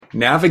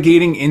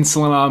Navigating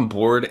insulin on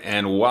board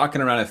and walking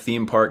around a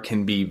theme park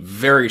can be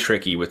very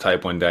tricky with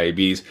type 1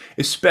 diabetes,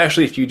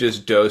 especially if you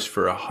just dose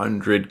for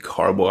 100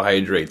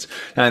 carbohydrates.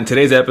 Now, in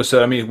today's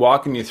episode, I'm going to be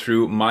walking you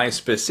through my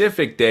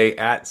specific day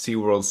at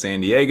SeaWorld San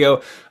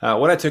Diego,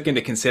 what I took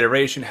into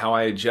consideration, how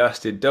I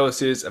adjusted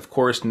doses. Of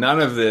course, none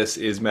of this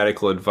is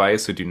medical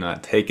advice, so do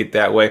not take it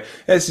that way.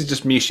 This is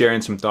just me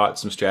sharing some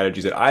thoughts, some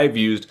strategies that I've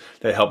used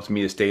that helped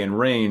me to stay in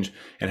range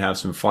and have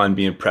some fun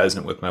being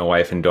present with my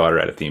wife and daughter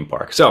at a theme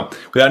park. So,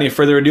 without any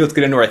further ado, let's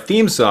get into our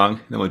theme song,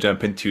 and then we'll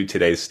jump into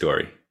today's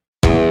story.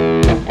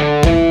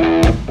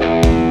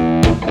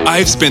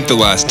 I've spent the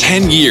last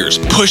 10 years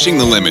pushing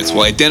the limits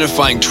while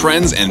identifying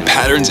trends and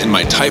patterns in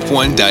my type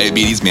 1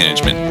 diabetes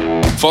management.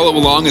 Follow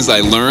along as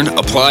I learn,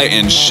 apply,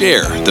 and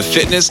share the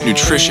fitness,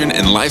 nutrition,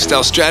 and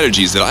lifestyle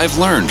strategies that I've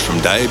learned from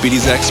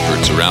diabetes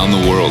experts around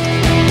the world.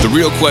 The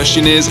real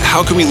question is,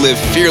 how can we live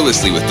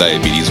fearlessly with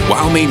diabetes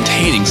while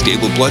maintaining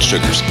stable blood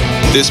sugars?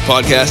 This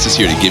podcast is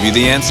here to give you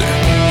the answer.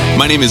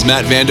 My name is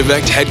Matt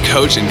Vandevecht, head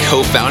coach and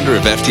co-founder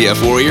of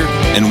FTF Warrior,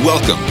 and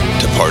welcome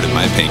to Pardon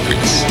My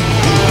Pancreas.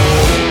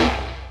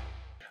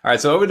 All right,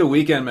 so over the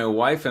weekend, my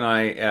wife and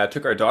I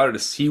took our daughter to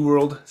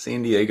SeaWorld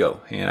San Diego.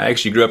 And I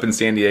actually grew up in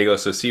San Diego,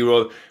 so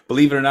SeaWorld,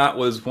 believe it or not,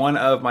 was one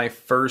of my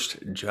first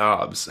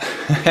jobs.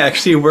 I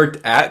actually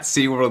worked at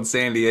SeaWorld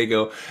San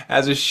Diego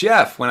as a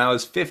chef when I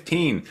was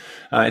 15.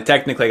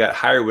 Technically, I got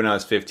hired when I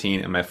was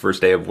 15, and my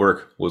first day of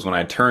work was when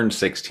I turned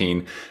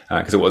 16,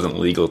 because it wasn't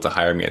legal to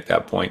hire me at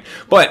that point.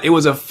 But it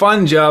was a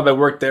fun job. I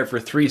worked there for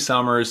 3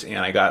 summers, and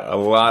I got a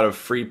lot of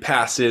free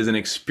passes and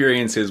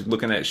experiences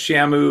looking at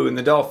Shamu and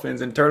the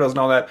dolphins and turtles and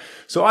all that.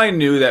 So I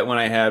knew that when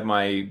I had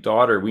my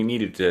daughter, we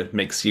needed to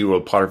make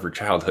SeaWorld part of her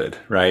childhood,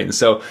 right? And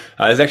so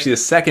it's actually the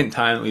second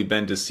time that we've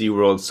been to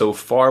SeaWorld so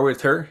far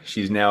with her.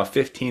 She's now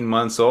 15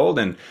 months old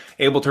and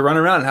able to run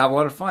around and have a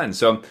lot of fun.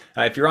 So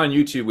if you're on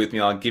YouTube with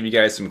me, I'll give you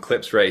guys some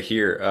clips right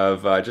here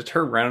of just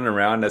her running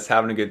around, us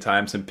having a good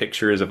time, some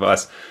pictures of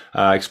us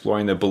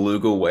exploring the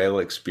beluga whale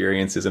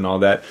experiences and all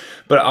that.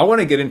 But I want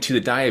to get into the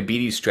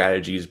diabetes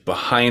strategies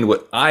behind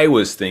what I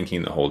was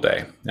thinking the whole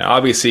day. Now,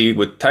 obviously,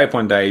 with type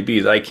 1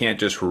 diabetes, I can't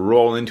just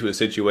roll into a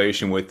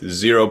situation with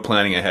zero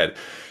planning ahead.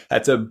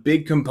 That's a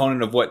big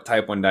component of what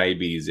type 1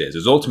 diabetes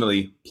is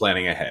ultimately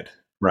planning ahead,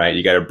 right?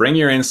 You got to bring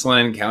your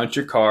insulin, count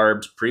your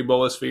carbs,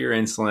 pre-bolus for your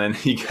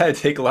insulin. You got to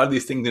take a lot of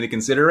these things into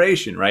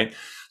consideration, right?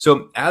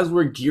 So as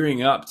we're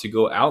gearing up to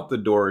go out the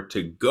door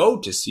to go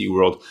to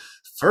SeaWorld,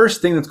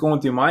 first thing that's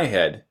going through my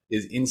head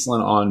is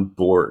insulin on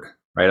board,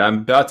 right? I'm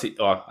about to,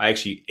 I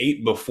actually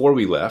ate before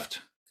we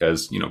left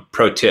because,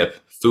 pro tip,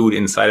 food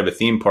inside of a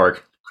theme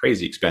park,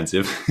 crazy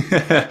expensive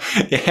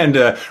and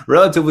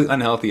relatively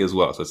unhealthy as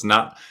well. So it's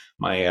not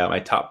my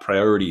top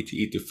priority to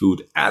eat the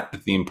food at the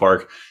theme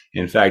park.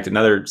 In fact,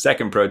 another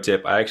second pro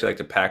tip, I actually like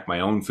to pack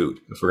my own food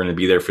if we're going to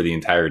be there for the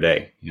entire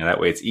day. That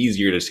way it's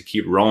easier just to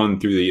keep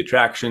rolling through the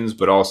attractions,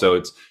 but also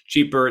it's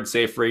cheaper, it's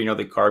safer,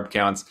 the carb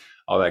counts,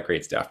 all that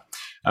great stuff.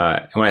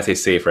 And when I say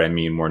safer, I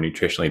mean more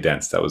nutritionally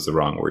dense. That was the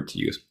wrong word to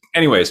use.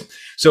 Anyways,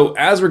 so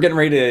as we're getting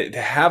ready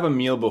to have a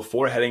meal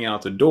before heading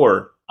out the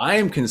door, I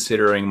am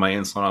considering my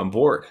insulin on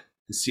board.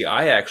 See,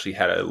 I actually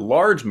had a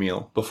large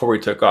meal before we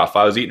took off.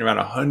 I was eating around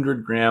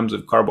 100 grams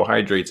of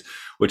carbohydrates,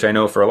 which I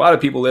know for a lot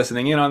of people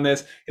listening in on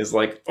this is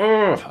like,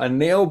 a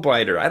nail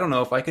biter. I don't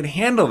know if I could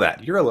handle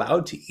that. You're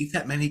allowed to eat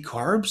that many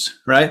carbs,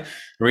 right?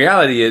 The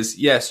reality is,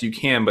 yes, you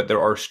can, but there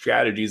are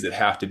strategies that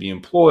have to be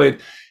employed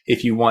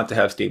if you want to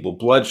have stable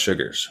blood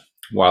sugars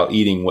while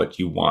eating what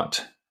you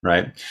want,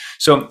 right?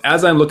 So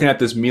as I'm looking at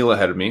this meal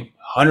ahead of me,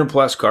 100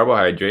 plus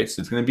carbohydrates,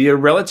 it's going to be a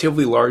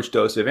relatively large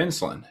dose of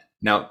insulin.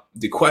 Now,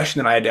 the question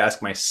that I had to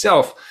ask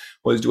myself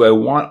was, do I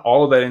want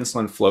all of that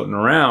insulin floating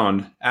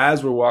around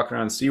as we're walking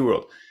around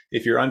SeaWorld?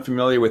 If you're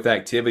unfamiliar with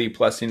activity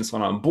plus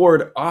insulin on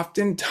board,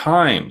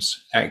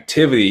 oftentimes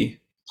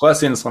activity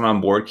plus insulin on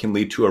board can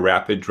lead to a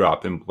rapid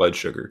drop in blood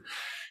sugar.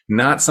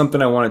 Not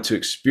something I wanted to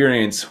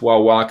experience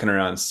while walking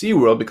around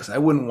SeaWorld because I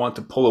wouldn't want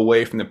to pull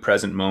away from the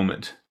present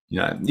moment.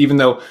 Even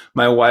though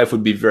my wife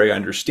would be very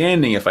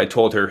understanding if I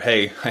told her,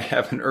 hey, I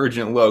have an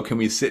urgent low, can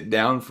we sit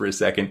down for a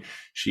second?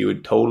 She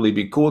would totally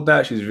be cool with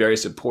that. She's very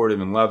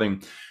supportive and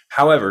loving.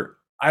 However,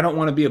 I don't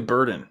want to be a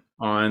burden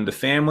on the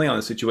family, on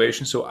the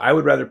situation. So I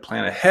would rather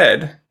plan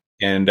ahead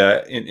and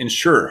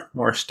ensure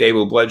more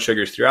stable blood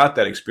sugars throughout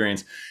that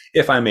experience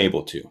if I'm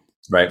able to,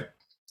 right?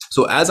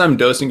 So as I'm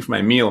dosing for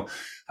my meal,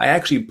 I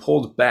actually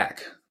pulled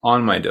back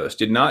on my dose,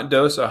 did not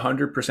dose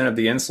 100% of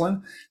the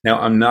insulin. Now,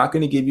 I'm not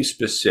going to give you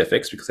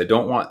specifics because I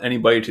don't want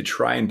anybody to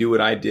try and do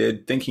what I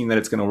did thinking that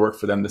it's going to work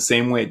for them the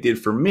same way it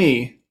did for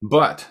me,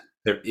 but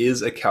there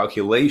is a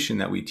calculation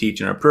that we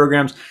teach in our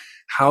programs.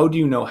 How do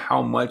you know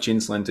how much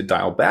insulin to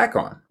dial back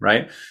on,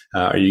 right?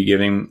 Are you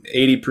giving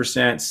 80%,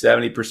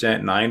 70%,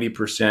 90%,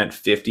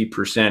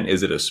 50%?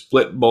 Is it a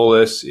split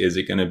bolus? Is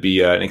it going to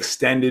be an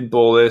extended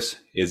bolus?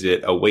 Is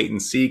it a wait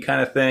and see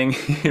kind of thing,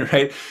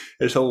 right?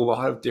 There's a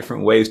lot of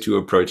different ways to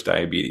approach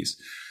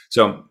diabetes.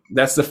 So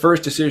that's the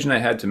first decision I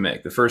had to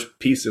make. The first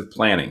piece of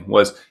planning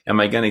was, am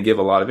I going to give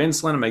a lot of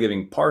insulin? Am I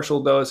giving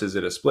partial dose? Is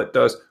it a split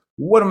dose?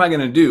 what am I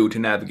going to do to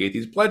navigate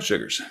these blood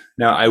sugars?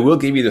 Now, I will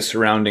give you the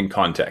surrounding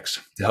context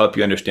to help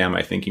you understand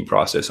my thinking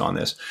process on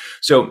this.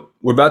 So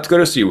we're about to go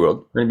to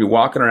SeaWorld. We're going to be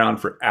walking around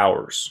for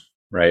hours,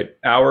 right?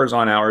 Hours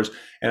on hours,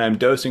 and I'm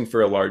dosing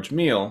for a large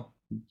meal.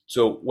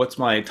 So what's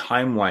my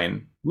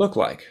timeline look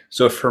like?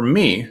 So for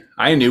me,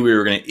 I knew we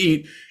were going to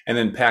eat and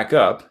then pack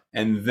up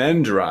and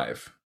then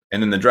drive.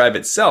 And then the drive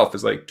itself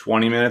is like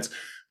 20 minutes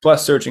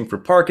plus searching for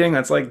parking.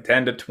 That's like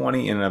 10 to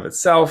 20 in and of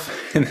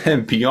itself. And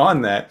then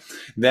beyond that,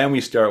 then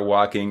we start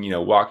walking,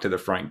 walk to the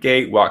front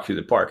gate, walk through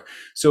the park.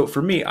 So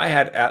for me, I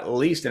had at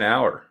least an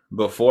hour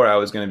before I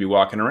was going to be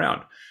walking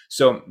around.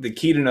 So the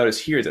key to notice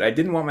here is that I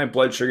didn't want my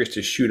blood sugars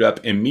to shoot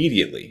up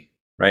immediately,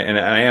 right? And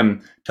I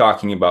am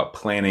talking about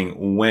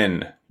planning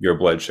when your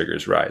blood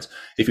sugars rise.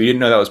 If you didn't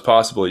know that was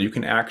possible, you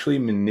can actually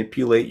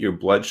manipulate your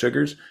blood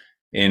sugars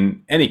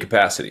in any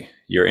capacity.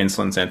 Your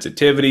insulin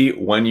sensitivity,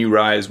 when you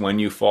rise, when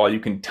you fall, you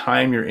can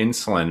time your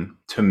insulin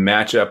to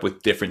match up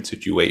with different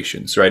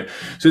situations, right?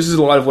 So this is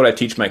a lot of what I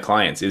teach my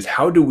clients is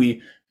how do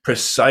we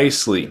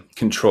precisely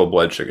control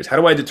blood sugars? How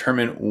do I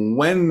determine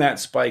when that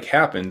spike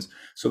happens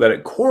so that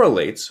it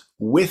correlates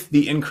with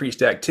the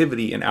increased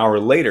activity an hour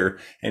later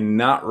and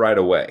not right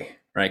away,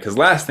 right? Because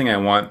last thing I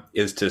want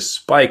is to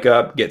spike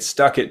up, get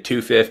stuck at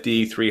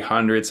 250,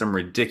 300, some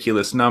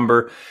ridiculous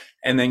number,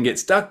 and then get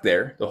stuck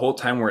there the whole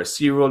time we're at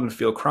SeaWorld and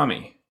feel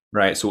crummy,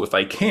 right? So if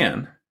I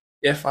can,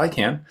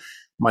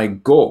 my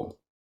goal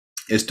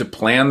is to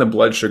plan the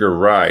blood sugar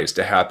rise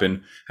to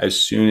happen as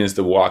soon as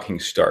the walking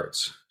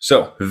starts.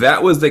 So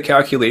that was the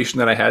calculation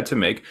that I had to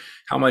make.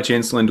 How much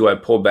insulin do I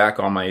pull back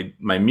on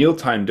my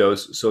mealtime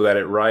dose so that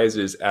it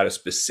rises at a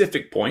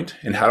specific point?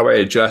 And how do I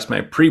adjust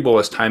my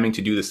pre-bolus timing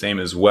to do the same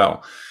as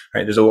well?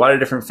 Right? There's a lot of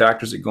different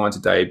factors that go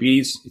into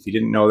diabetes. If you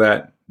didn't know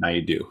that, now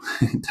you do.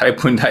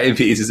 Type 1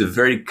 diabetes is a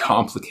very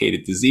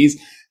complicated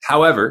disease.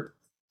 However,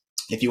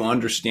 if you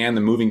understand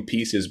the moving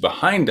pieces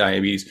behind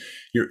diabetes,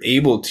 you're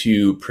able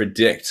to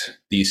predict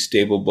these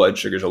stable blood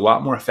sugars a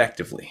lot more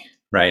effectively,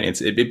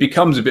 right? It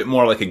becomes a bit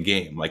more like a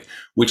game, like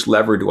which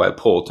lever do I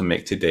pull to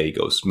make today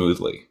go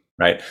smoothly,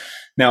 right?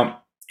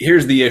 Now,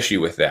 here's the issue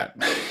with that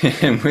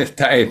and with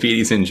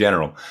diabetes in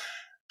general.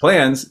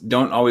 Plans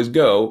don't always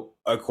go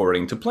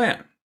according to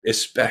plan,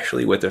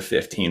 especially with a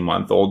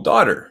 15-month-old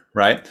daughter,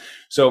 right?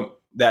 So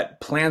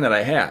that plan that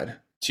I had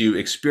to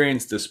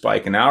experience the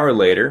spike an hour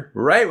later,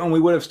 right when we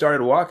would have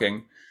started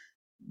walking,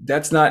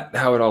 that's not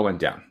how it all went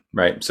down,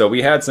 right? So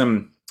we had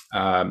some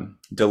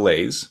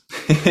delays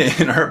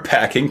in our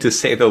packing, to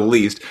say the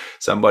least.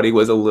 Somebody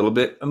was a little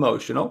bit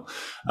emotional,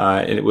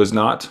 and it was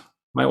not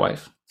my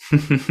wife.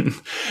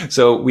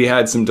 So we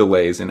had some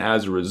delays, and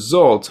as a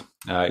result,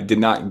 I did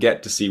not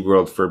get to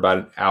SeaWorld for about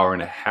an hour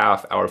and a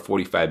half, hour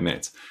 45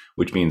 minutes,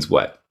 which means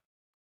what?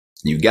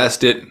 You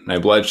guessed it, my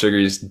blood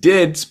sugars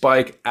did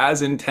spike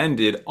as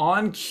intended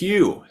on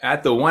cue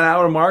at the 1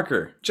 hour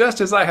marker, just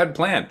as I had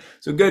planned.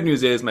 So good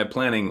news is my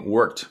planning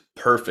worked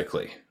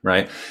perfectly,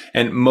 right?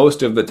 And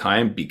most of the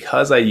time,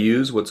 because I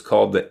use what's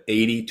called the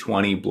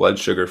 80-20 blood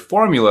sugar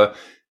formula,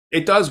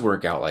 it does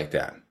work out like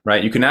that,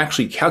 right? You can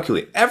actually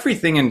calculate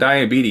everything in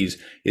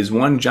diabetes is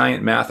one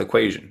giant math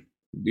equation.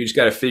 You just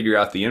got to figure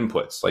out the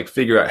inputs, like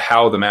figure out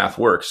how the math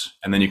works,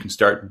 and then you can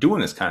start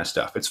doing this kind of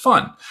stuff. It's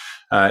fun.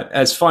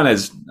 As fun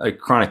as a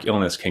chronic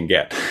illness can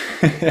get.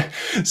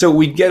 So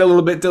we get a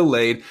little bit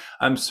delayed.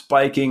 I'm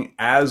spiking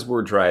as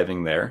we're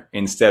driving there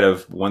instead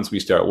of once we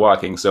start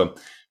walking. So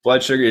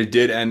blood sugar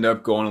did end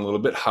up going a little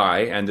bit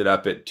high, ended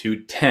up at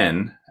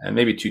 210 and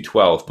maybe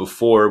 212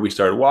 before we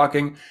started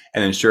walking.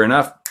 And then sure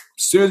enough,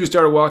 as soon as we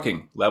started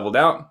walking, leveled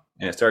out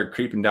and it started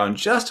creeping down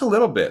just a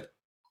little bit.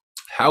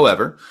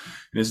 However,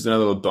 and this is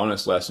another little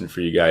bonus lesson for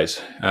you guys.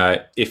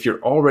 If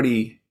you're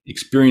already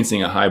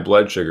experiencing a high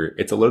blood sugar,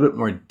 it's a little bit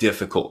more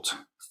difficult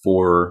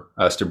for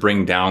us to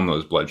bring down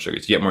those blood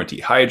sugars. You get more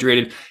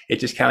dehydrated. It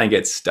just kind of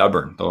gets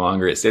stubborn the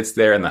longer it sits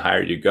there and the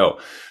higher you go.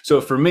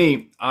 So for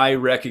me, I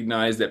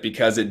recognize that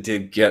because it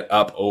did get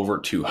up over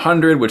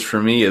 200, which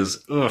for me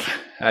is,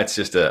 that's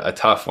just a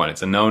tough one.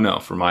 It's a no-no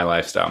for my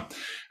lifestyle.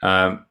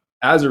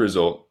 As a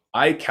result,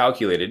 I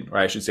calculated, or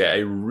I should say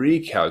I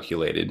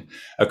recalculated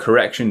a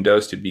correction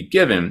dose to be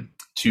given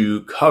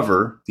to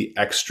cover the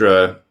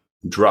extra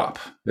drop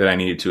that I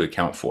needed to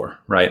account for,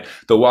 right?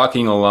 The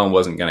walking alone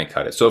wasn't going to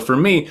cut it. So for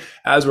me,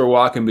 as we're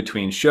walking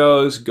between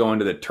shows, going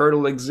to the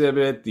turtle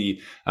exhibit,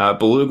 the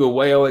beluga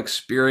whale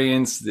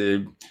experience,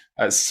 the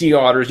sea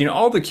otters,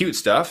 all the cute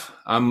stuff,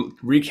 I'm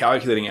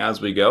recalculating as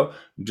we go,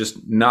 just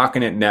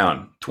knocking it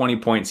down, 20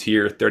 points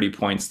here, 30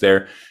 points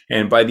there.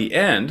 And by the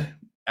end,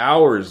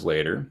 hours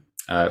later,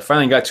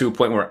 finally got to a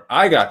point where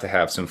I got to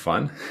have some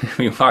fun.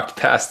 We walked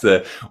past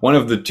one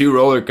of the 2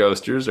 roller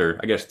coasters, or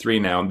I guess 3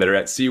 now, that are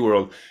at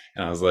SeaWorld.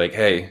 And I was like,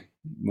 hey,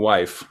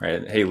 wife,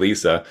 right? Hey,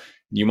 Lisa,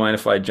 you mind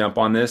if I jump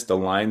on this? The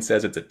line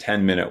says it's a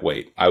 10-minute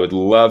wait. I would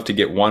love to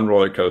get one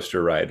roller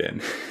coaster ride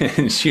in.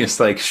 And she was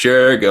like,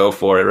 sure, go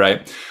for it,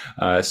 right?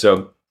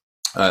 So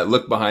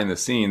look behind the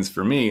scenes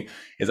for me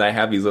is I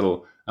have these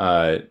little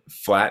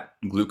flat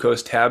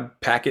glucose tab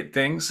packet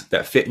things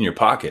that fit in your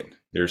pocket.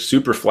 They're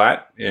super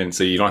flat, and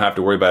so you don't have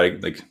to worry about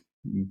it like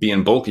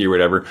being bulky or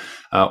whatever,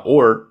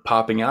 or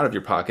popping out of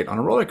your pocket on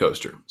a roller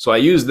coaster. So I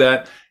use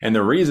that. And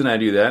the reason I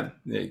do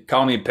that,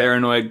 call me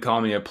paranoid,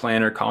 call me a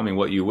planner, call me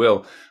what you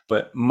will.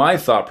 But my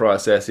thought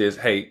process is,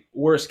 hey,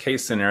 worst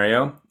case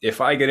scenario,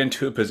 if I get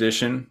into a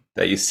position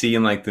that you see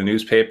in like the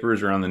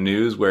newspapers or on the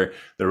news where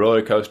the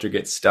roller coaster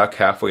gets stuck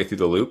halfway through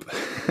the loop,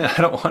 I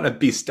don't want to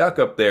be stuck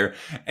up there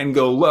and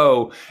go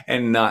low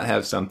and not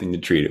have something to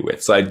treat it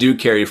with. So I do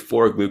carry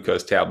 4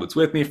 glucose tablets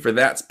with me for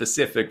that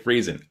specific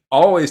reason.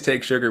 Always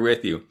take sugar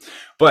with you.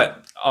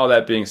 But all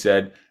that being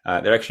said,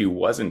 there actually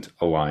wasn't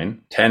a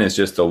line. 10 is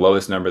just the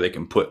lowest number they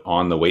can put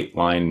on the weight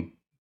line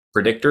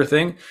predictor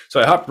thing.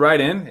 So I hopped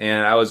right in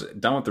and I was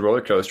done with the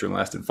roller coaster in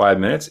less than 5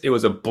 minutes. It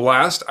was a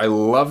blast. I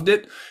loved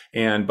it.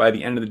 And by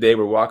the end of the day,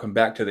 we're walking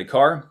back to the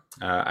car.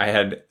 I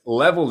had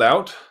leveled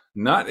out,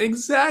 not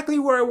exactly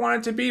where I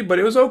wanted to be, but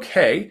it was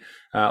okay.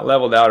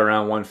 Leveled out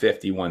around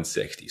 150,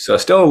 160. So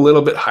still a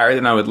little bit higher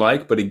than I would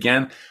like. But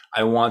again,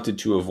 I wanted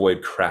to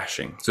avoid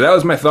crashing. So that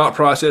was my thought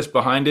process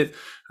behind it.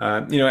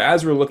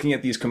 As we're looking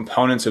at these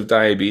components of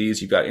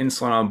diabetes, you've got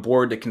insulin on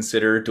board to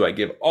consider. Do I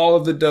give all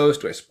of the dose?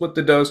 Do I split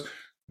the dose?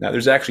 Now,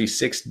 there's actually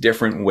 6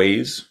 different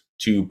ways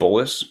to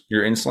bolus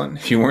your insulin.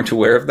 If you weren't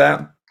aware of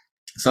that,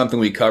 something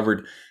we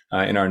covered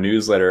in our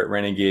newsletter at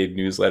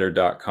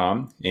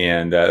renegadenewsletter.com.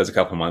 And that was a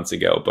couple months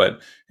ago.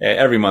 But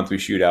every month we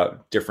shoot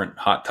out different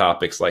hot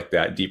topics like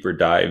that, deeper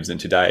dives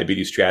into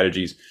diabetes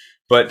strategies.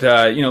 But,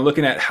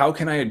 looking at how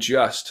can I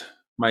adjust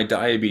my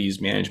diabetes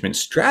management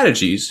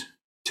strategies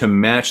to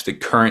match the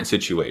current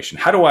situation?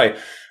 How do I,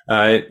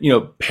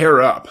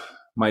 pair up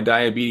my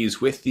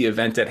diabetes with the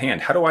event at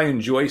hand? How do I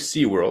enjoy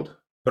SeaWorld,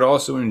 but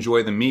also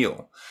enjoy the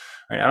meal?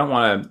 Right? I don't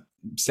want to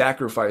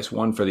sacrifice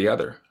one for the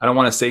other. I don't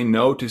want to say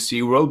no to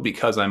SeaWorld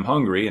because I'm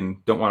hungry and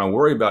don't want to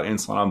worry about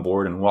insulin on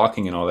board and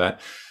walking and all that.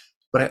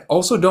 But I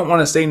also don't want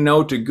to say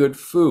no to good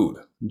food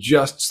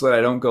just so that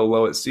I don't go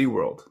low at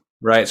SeaWorld.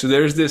 Right. So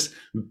there's this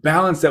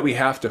balance that we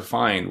have to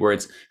find where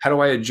it's how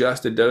do I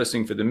adjust the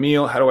dosing for the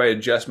meal? How do I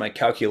adjust my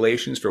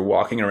calculations for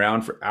walking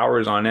around for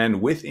hours on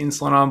end with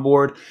insulin on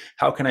board?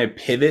 How can I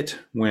pivot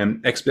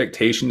when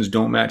expectations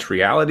don't match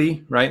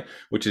reality? Right.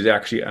 Which is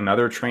actually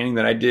another training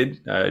that I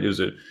did. It was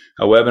a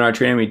webinar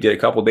training we did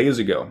a couple days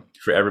ago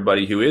for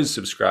everybody who is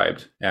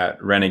subscribed at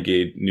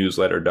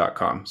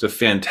renegadenewsletter.com. It's a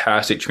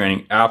fantastic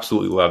training.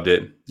 Absolutely loved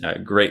it.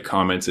 Great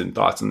comments and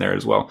thoughts in there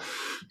as well.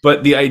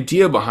 But the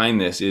idea behind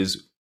this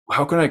is,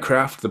 how can I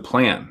craft the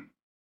plan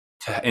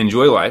to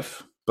enjoy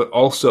life, but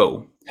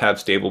also have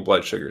stable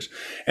blood sugars?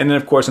 And then,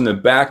 of course, on the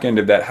back end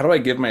of that, how do I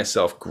give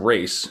myself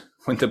grace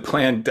when the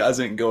plan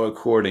doesn't go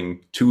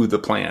according to the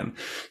plan?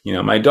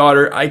 My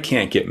daughter, I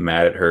can't get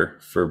mad at her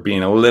for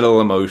being a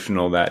little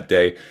emotional that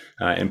day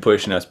and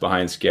pushing us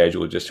behind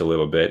schedule just a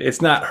little bit.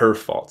 It's not her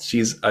fault.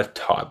 She's a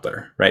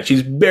toddler, right?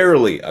 She's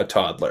barely a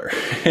toddler.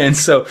 And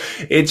so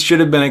it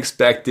should have been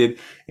expected.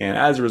 And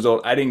as a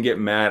result, I didn't get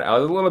mad. I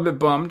was a little bit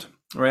bummed.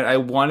 Right. I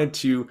wanted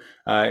to,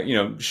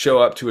 show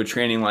up to a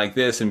training like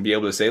this and be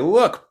able to say,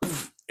 look,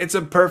 it's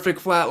a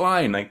perfect flat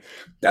line. Like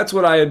that's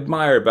what I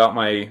admire about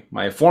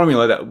my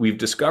formula that we've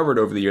discovered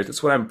over the years.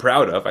 That's what I'm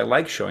proud of. I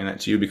like showing that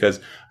to you because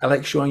I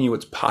like showing you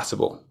what's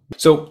possible.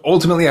 So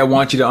ultimately, I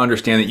want you to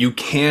understand that you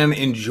can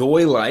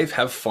enjoy life,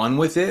 have fun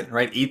with it,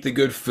 right? Eat the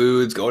good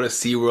foods, go to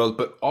SeaWorld,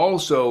 but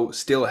also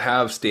still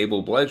have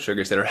stable blood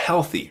sugars that are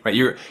healthy, right?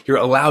 You're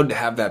allowed to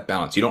have that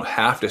balance. You don't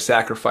have to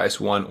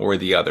sacrifice one or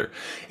the other.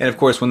 And of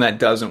course, when that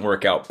doesn't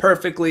work out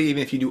perfectly,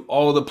 even if you do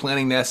all the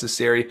planning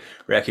necessary,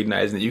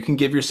 recognizing that you can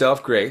give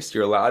yourself grace,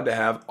 you're allowed to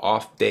have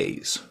off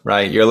days,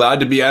 right? You're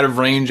allowed to be out of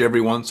range every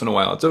once in a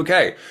while. It's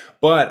okay.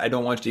 But I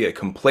don't want you to get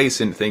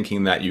complacent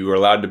thinking that you are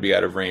allowed to be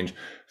out of range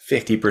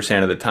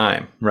 50% of the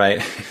time, right?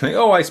 Like,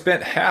 oh, I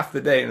spent half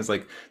the day. And it's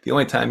like the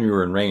only time you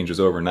were in range was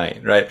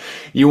overnight, right?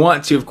 You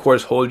want to, of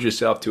course, hold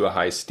yourself to a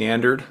high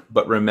standard,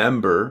 but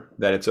remember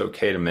that it's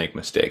okay to make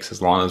mistakes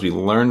as long as we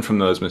learn from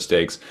those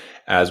mistakes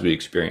as we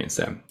experience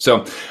them.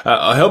 So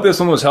I hope this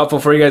one was helpful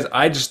for you guys.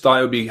 I just thought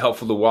it would be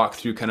helpful to walk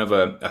through kind of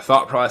a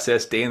thought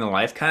process, day in the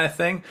life kind of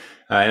thing.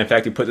 And in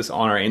fact, we put this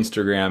on our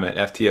Instagram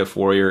at FTF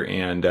Warrior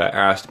and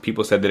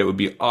people said that it would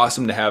be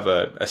awesome to have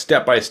a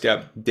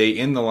step-by-step day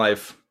in the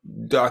life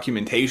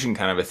documentation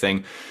kind of a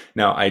thing.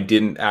 Now, I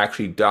didn't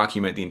actually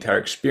document the entire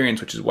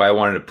experience, which is why I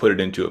wanted to put it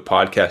into a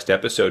podcast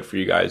episode for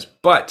you guys.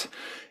 But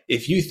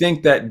if you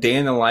think that day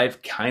in the life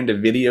kind of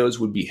videos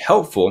would be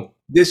helpful,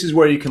 this is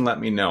where you can let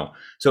me know.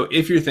 So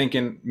if you're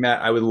thinking,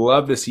 Matt, I would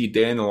love to see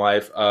day in the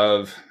life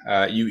of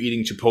you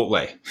eating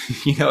Chipotle.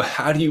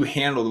 How do you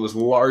handle those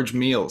large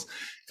meals?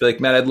 If you're like,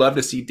 Matt, I'd love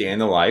to see day in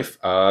the life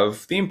of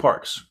theme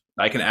parks.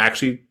 I can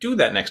actually do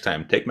that next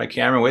time. Take my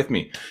camera with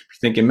me. If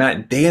you're thinking,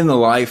 Matt, day in the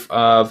life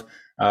of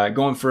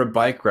going for a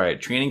bike ride,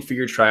 training for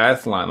your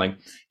triathlon. Like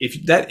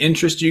if that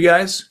interests you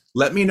guys,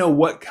 let me know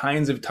what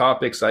kinds of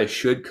topics I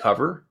should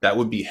cover that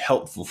would be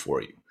helpful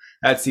for you.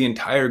 That's the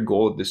entire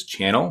goal of this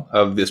channel,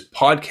 of this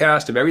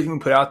podcast, of everything we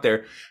put out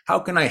there. How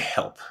can I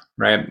help,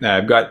 right?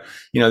 I've got,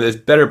 this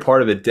better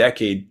part of a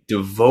decade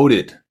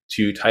devoted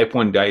to type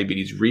 1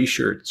 diabetes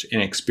research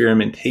and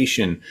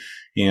experimentation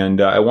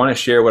And I want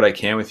to share what I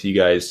can with you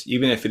guys,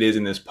 even if it is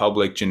in this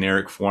public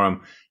generic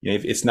forum.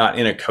 If it's not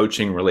in a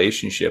coaching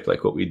relationship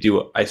like what we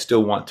do, I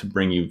still want to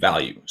bring you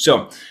value.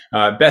 So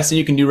best thing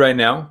you can do right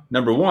now,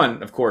 number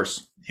one, of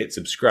course, hit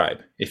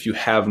subscribe if you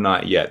have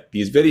not yet.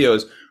 These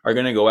videos are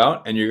going to go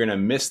out and you're going to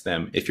miss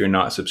them if you're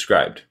not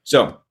subscribed.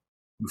 So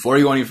before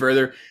you go any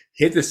further,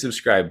 hit the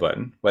subscribe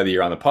button, whether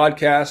you're on the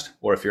podcast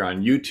or if you're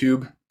on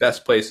YouTube.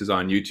 Best place is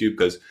on YouTube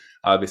because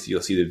obviously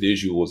you'll see the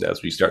visuals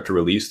as we start to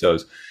release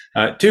those.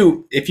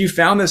 Two, if you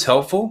found this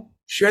helpful,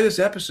 share this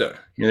episode.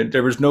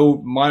 There was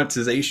no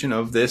monetization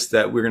of this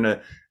that we're going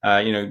to,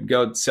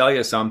 go sell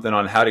you something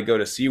on how to go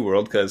to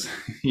SeaWorld, because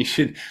you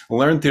should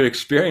learn through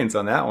experience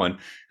on that one.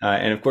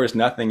 And of course,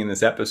 nothing in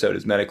this episode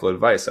is medical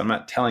advice. I'm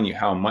not telling you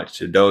how much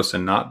to dose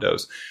and not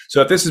dose.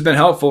 So if this has been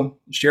helpful,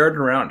 share it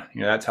around.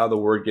 That's how the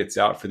word gets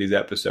out for these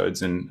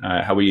episodes and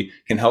how we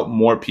can help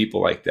more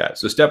people like that.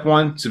 So step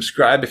one,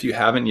 subscribe if you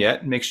haven't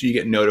yet. Make sure you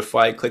get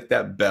notified. Click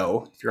that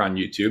bell if you're on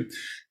YouTube.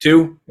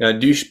 Two,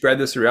 do spread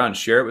this around.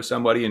 Share it with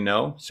somebody you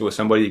know, so with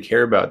somebody you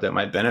care about that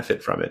might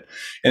benefit from it.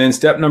 And then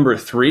step number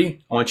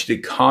three, I want you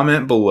to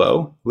comment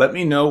below. Let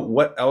me know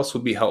what else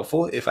would be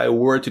helpful if I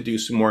were to do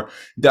some more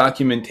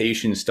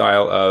documentation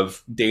style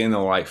of day in the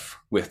life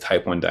with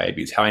type 1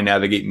 diabetes, how I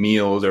navigate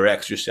meals or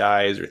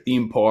exercise or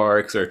theme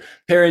parks or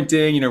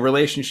parenting,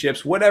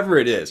 relationships, whatever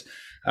it is.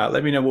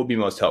 Let me know what will be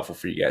most helpful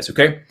for you guys.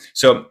 Okay.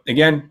 So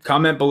again,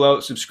 comment below,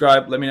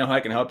 subscribe. Let me know how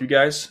I can help you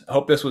guys. I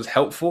hope this was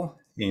helpful.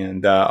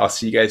 And I'll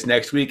see you guys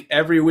next week.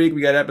 Every week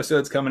we got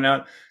episodes coming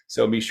out,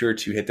 so be sure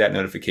to hit that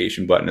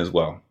notification button as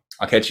well.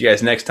 I'll catch you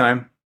guys next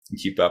time and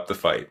keep up the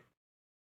fight.